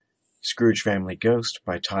Scrooge Family Ghost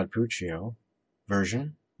by Todd Puccio,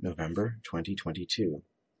 version November 2022.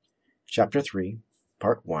 Chapter 3,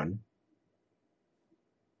 Part 1.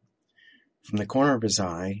 From the corner of his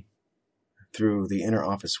eye, through the inner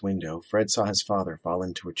office window, Fred saw his father fall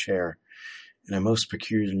into a chair in a most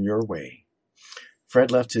peculiar way.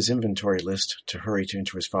 Fred left his inventory list to hurry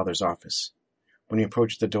into his father's office. When he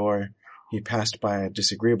approached the door, he passed by a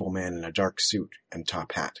disagreeable man in a dark suit and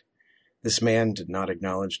top hat. This man did not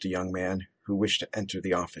acknowledge the young man who wished to enter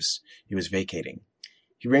the office he was vacating.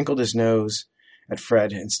 He wrinkled his nose at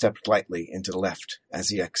Fred and stepped lightly into the left as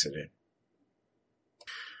he exited.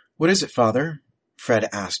 "What is it, father?" Fred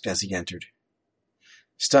asked as he entered.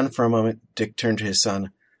 Stunned for a moment, Dick turned to his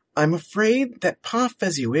son. "I'm afraid that Pa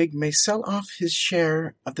Fezziwig may sell off his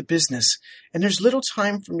share of the business, and there's little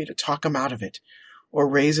time for me to talk him out of it, or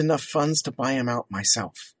raise enough funds to buy him out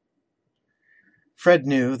myself." Fred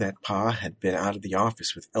knew that Pa had been out of the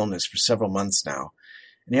office with illness for several months now,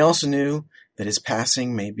 and he also knew that his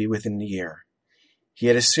passing may be within the year. He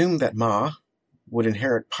had assumed that Ma would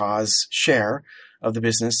inherit Pa's share of the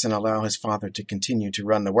business and allow his father to continue to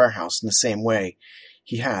run the warehouse in the same way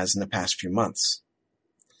he has in the past few months.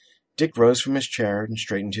 Dick rose from his chair and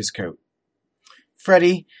straightened his coat.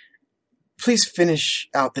 "Freddie, please finish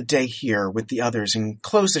out the day here with the others and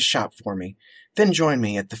close the shop for me. Then join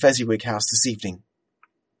me at the Fezziwig house this evening."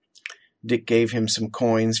 Dick gave him some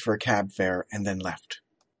coins for a cab fare and then left.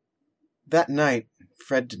 That night,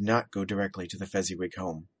 Fred did not go directly to the Fezziwig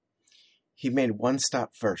home. He made one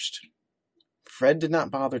stop first. Fred did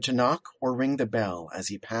not bother to knock or ring the bell as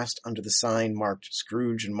he passed under the sign marked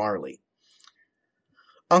Scrooge and Marley.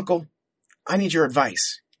 "Uncle, I need your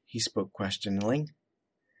advice," he spoke questioningly.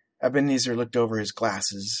 Ebenezer looked over his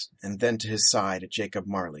glasses and then to his side at Jacob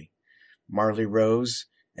Marley. Marley rose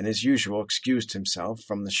and, as usual, excused himself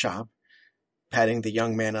from the shop, patting the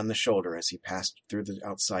young man on the shoulder as he passed through the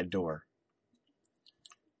outside door.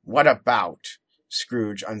 "What about?"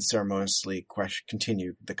 Scrooge unceremoniously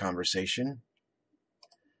continued the conversation.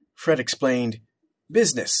 Fred explained,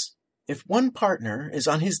 "Business. If one partner is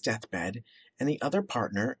on his deathbed and the other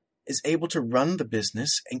partner is able to run the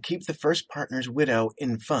business and keep the first partner's widow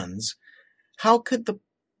in funds, how could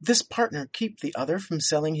this partner keep the other from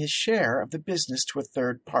selling his share of the business to a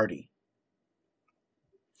third party?"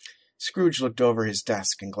 Scrooge looked over his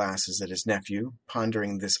desk and glasses at his nephew,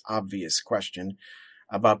 pondering this obvious question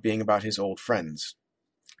about his old friends.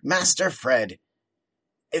 "Master Fred,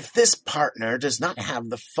 if this partner does not have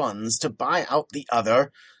the funds to buy out the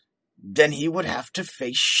other, then he would have to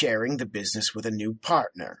face sharing the business with a new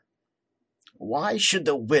partner. Why should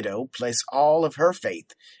the widow place all of her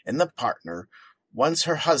faith in the partner once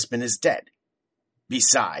her husband is dead?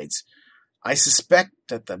 Besides, I suspect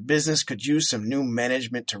that the business could use some new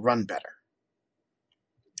management to run better."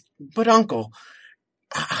 "But, Uncle,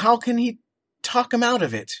 how can he talk him out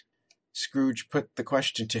of it?" Scrooge put the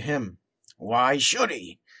question to him. "Why should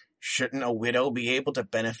he? Shouldn't a widow be able to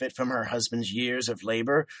benefit from her husband's years of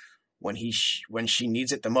labor when she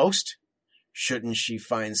needs it the most? Shouldn't she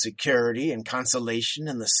find security and consolation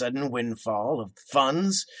in the sudden windfall of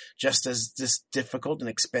funds just as this difficult and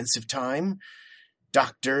expensive time?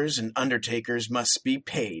 Doctors and undertakers must be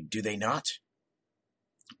paid, do they not?"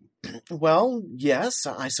 "Well, yes,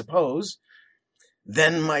 I suppose."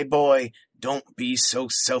 "Then, my boy, don't be so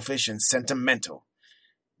selfish and sentimental.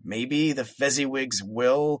 Maybe the Fezziwigs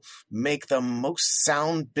will make the most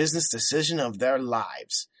sound business decision of their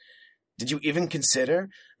lives. Did you even consider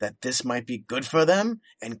that this might be good for them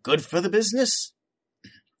and good for the business?"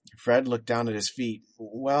 Fred looked down at his feet.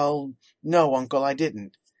 "Well, no, Uncle, I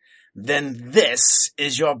didn't." "Then this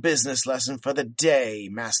is your business lesson for the day,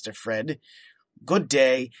 Master Fred. Good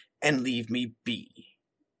day, and leave me be."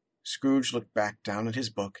 Scrooge looked back down at his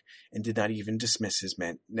book and did not even dismiss his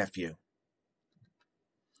nephew.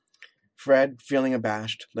 Fred, feeling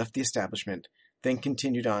abashed, left the establishment, then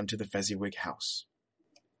continued on to the Fezziwig house.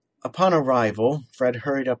 Upon arrival, Fred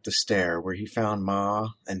hurried up the stair where he found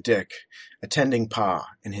Ma and Dick attending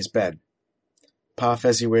Pa in his bed. Pa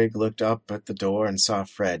Fezziwig looked up at the door and saw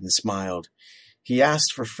Fred and smiled. He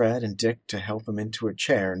asked for Fred and Dick to help him into a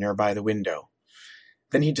chair nearby the window.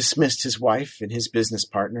 Then he dismissed his wife and his business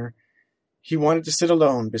partner. He wanted to sit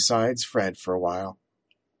alone besides Fred for a while.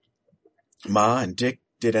 Ma and Dick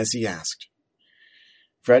did as he asked.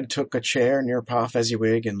 Fred took a chair near Pa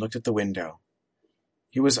Fezziwig and looked at the window.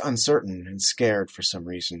 He was uncertain and scared for some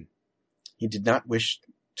reason. He did not wish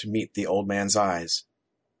to meet the old man's eyes.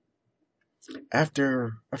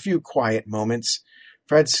 After a few quiet moments,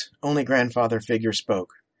 Fred's only grandfather figure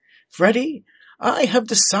spoke. "Freddie, I have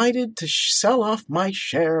decided to sell off my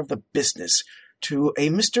share of the business to a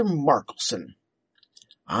Mr. Markelson.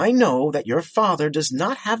 I know that your father does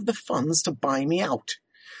not have the funds to buy me out.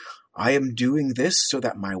 I am doing this so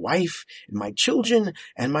that my wife and my children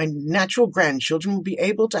and my natural grandchildren will be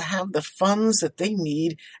able to have the funds that they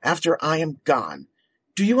need after I am gone.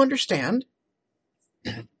 Do you understand?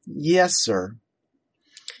 Yes, sir.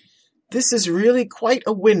 This is really quite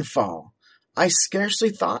a windfall. I scarcely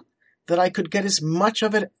thought that I could get as much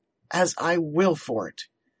of it as I will for it.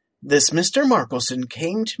 This Mr. Markelson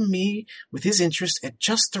came to me with his interest at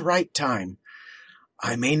just the right time.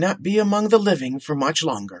 I may not be among the living for much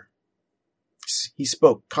longer. He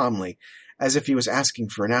spoke calmly, as if he was asking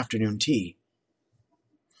for an afternoon tea.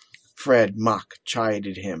 Fred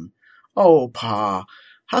chided him. Oh, Pa,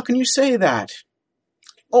 how can you say that?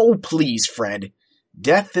 Oh, please, Fred.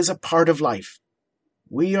 Death is a part of life.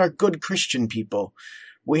 We are good Christian people.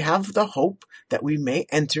 We have the hope that we may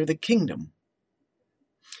enter the kingdom.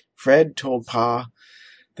 Fred told Pa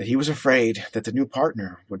that he was afraid that the new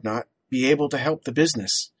partner would not be able to help the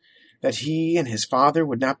business, that he and his father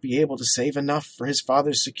would not be able to save enough for his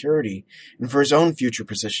father's security and for his own future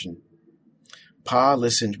position. Pa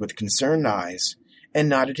listened with concerned eyes and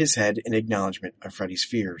nodded his head in acknowledgement of Freddie's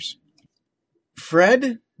fears.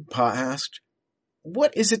 Fred, Pa asked,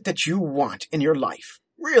 what is it that you want in your life?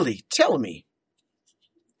 Really, tell me.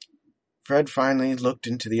 Fred finally looked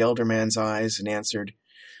into the elder man's eyes and answered,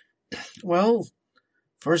 Well,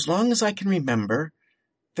 for as long as I can remember,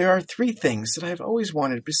 there are 3 things that I have always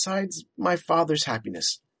wanted besides my father's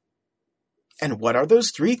happiness. And what are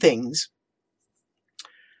those 3 things?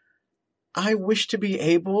 I wish to be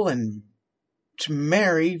able to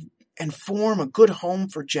marry and form a good home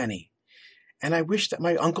for Jenny. And I wish that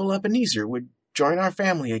my Uncle Ebenezer would join our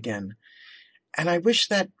family again. And I wish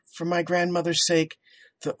that, for my grandmother's sake,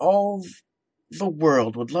 that all the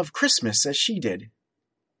world would love Christmas as she did.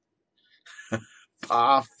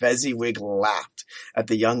 Pa Fezziwig laughed at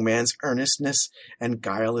the young man's earnestness and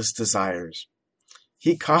guileless desires.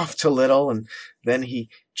 He coughed a little, and then he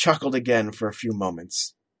chuckled again for a few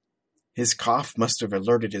moments. His cough must have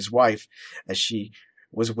alerted his wife as she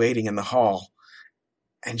was waiting in the hall,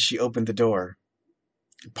 and she opened the door.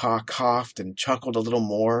 Pa coughed and chuckled a little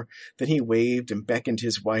more, then he waved and beckoned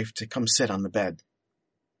his wife to come sit on the bed.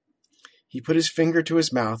 He put his finger to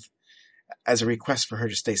his mouth as a request for her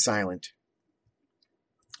to stay silent.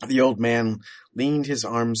 The old man leaned his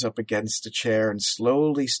arms up against a chair and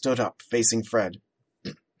slowly stood up, facing Fred.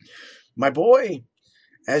 My boy,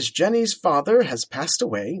 as Jenny's father has passed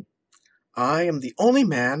away, I am the only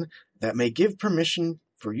man that may give permission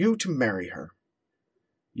for you to marry her.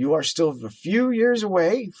 You are still a few years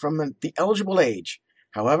away from the eligible age.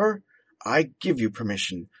 However, I give you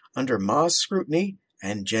permission, under Ma's scrutiny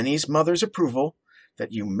and Jenny's mother's approval,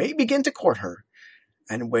 that you may begin to court her,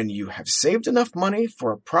 and when you have saved enough money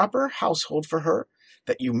for a proper household for her,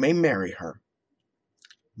 that you may marry her.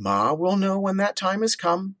 Ma will know when that time has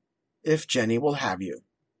come, if Jenny will have you,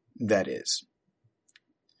 that is.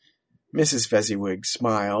 Mrs. Fezziwig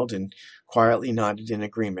smiled and quietly nodded in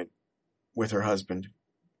agreement with her husband.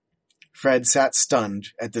 Fred sat stunned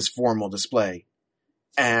at this formal display.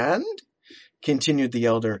 And, continued the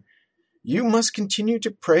elder, you must continue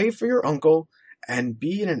to pray for your uncle and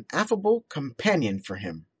be an affable companion for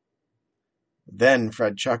him. Then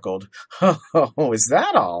Fred chuckled. Oh, is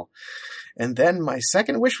that all? And then my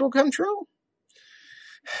second wish will come true?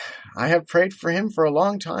 I have prayed for him for a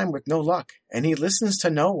long time with no luck, and he listens to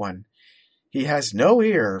no one. He has no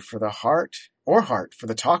ear for the heart for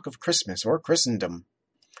the talk of Christmas or Christendom.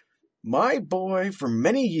 My boy, for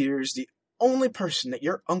many years, the only person that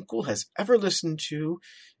your uncle has ever listened to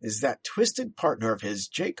is that twisted partner of his,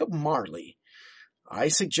 Jacob Marley. I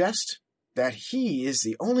suggest that he is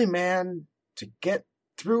the only man to get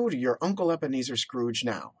through to your Uncle Ebenezer Scrooge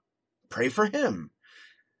now. Pray for him.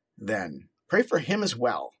 Then, pray for him as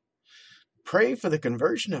well. Pray for the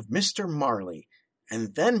conversion of Mr. Marley,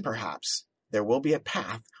 and then perhaps there will be a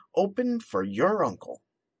path open for your uncle.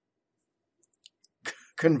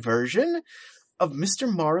 Conversion of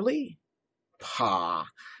Mr. Marley? Pa,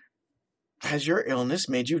 has your illness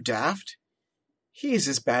made you daft? He is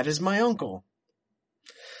as bad as my uncle.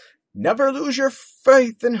 Never lose your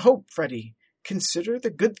faith and hope, Freddie. Consider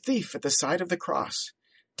the good thief at the side of the cross.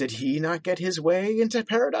 Did he not get his way into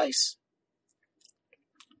paradise?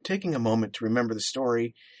 Taking a moment to remember the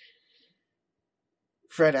story,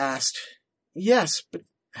 Fred asked, Yes, but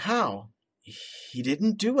how? He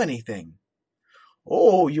didn't do anything.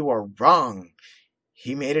 Oh, you are wrong.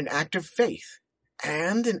 He made an act of faith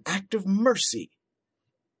and an act of mercy.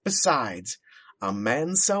 Besides, a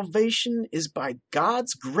man's salvation is by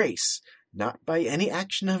God's grace, not by any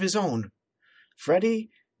action of his own. Freddie,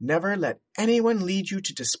 never let anyone lead you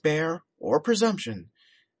to despair or presumption.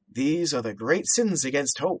 These are the great sins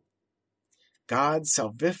against hope. God's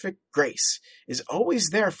salvific grace is always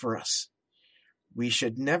there for us. We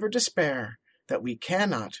should never despair that we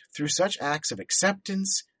cannot, through such acts of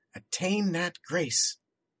acceptance, attain that grace.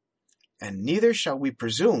 And neither shall we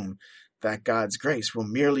presume that God's grace will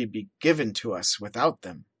merely be given to us without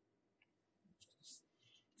them.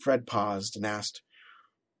 Fred paused and asked,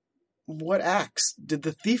 "What acts did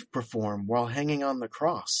the thief perform while hanging on the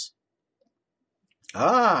cross?"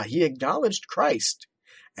 He acknowledged Christ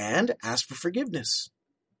and asked for forgiveness."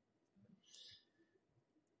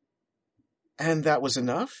 "And that was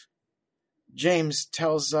enough? James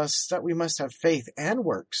tells us that we must have faith and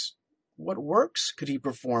works. What works could he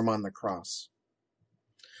perform on the cross?"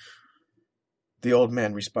 The old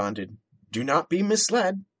man responded, "Do not be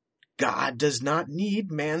misled. God does not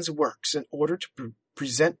need man's works in order to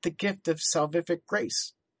present the gift of salvific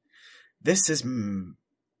grace. It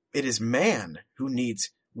is man who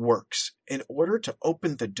needs works in order to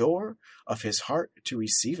open the door of his heart to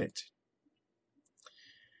receive it."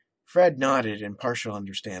 Fred nodded in partial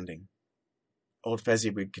understanding. Old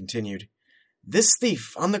Fezziwig continued, "This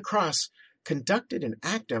thief on the cross conducted an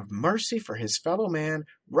act of mercy for his fellow man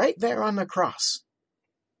right there on the cross."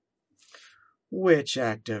 "Which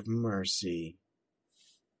act of mercy?"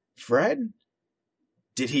 "Fred,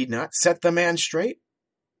 did he not set the man straight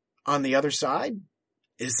on the other side?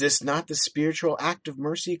 Is this not the spiritual act of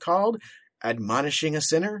mercy called admonishing a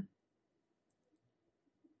sinner?"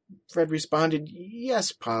 Fred responded,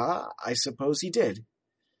 "Yes, Pa, I suppose he did."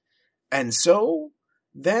 "And so,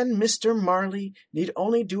 then Mr. Marley need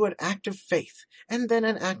only do an act of faith, and then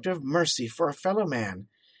an act of mercy for a fellow man,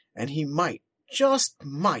 and he might, just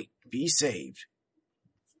might, be saved."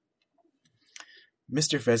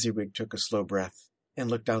 Mr. Fezziwig took a slow breath and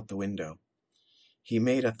looked out the window. He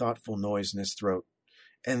made a thoughtful noise in his throat,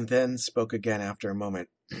 and then spoke again after a moment.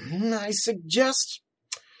 "I suggest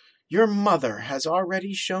your mother has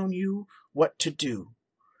already shown you what to do.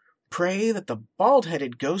 Pray that the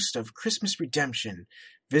bald-headed ghost of Christmas redemption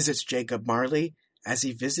visits Jacob Marley as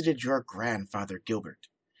he visited your grandfather Gilbert.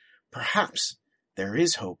 Perhaps there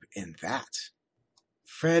is hope in that."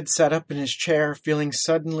 Fred sat up in his chair, feeling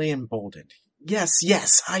suddenly emboldened.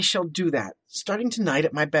 Yes, I shall do that, starting tonight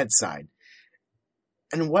at my bedside."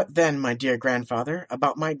 "And what then, my dear grandfather,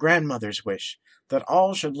 about my grandmother's wish, that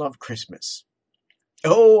all should love Christmas?"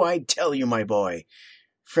 "Oh, I tell you, my boy,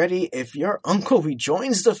 Freddie, if your uncle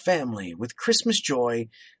rejoins the family with Christmas joy,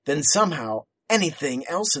 then somehow anything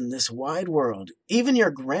else in this wide world, even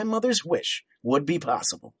your grandmother's wish, would be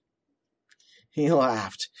possible." He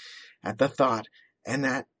laughed at the thought, and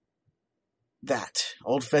at that,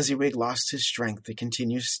 old Fezziwig lost his strength to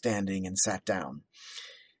continue standing and sat down.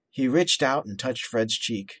 He reached out and touched Fred's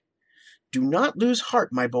cheek. "Do not lose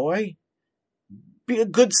heart, my boy. Be a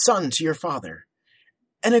good son to your father,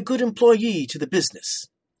 and a good employee to the business.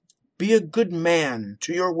 Be a good man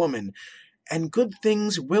to your woman, and good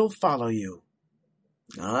things will follow you.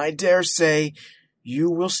 I dare say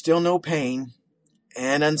you will still know pain,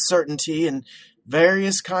 and uncertainty, and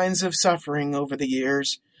various kinds of suffering over the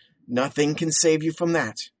years. Nothing can save you from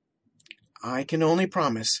that. I can only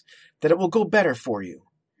promise that it will go better for you.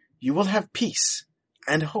 You will have peace,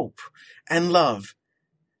 and hope, and love,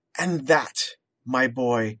 and that, my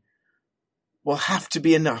boy, will have to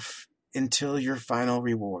be enough until your final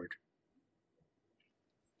reward."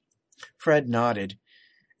 Fred nodded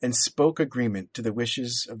and spoke agreement to the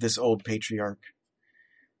wishes of this old patriarch.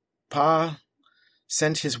 Pa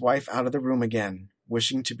sent his wife out of the room again,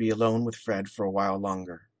 wishing to be alone with Fred for a while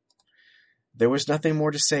longer. There was nothing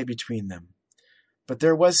more to say between them, but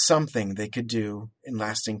there was something they could do in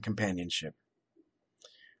lasting companionship.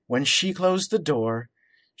 When she closed the door,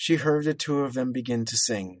 she heard the two of them begin to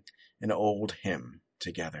sing an old hymn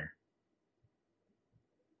together.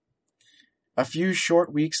 A few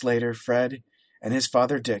short weeks later, Fred and his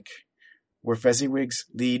father Dick were Fezziwig's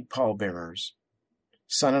lead pallbearers,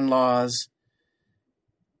 son-in-laws,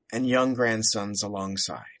 and young grandsons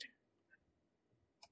alongside.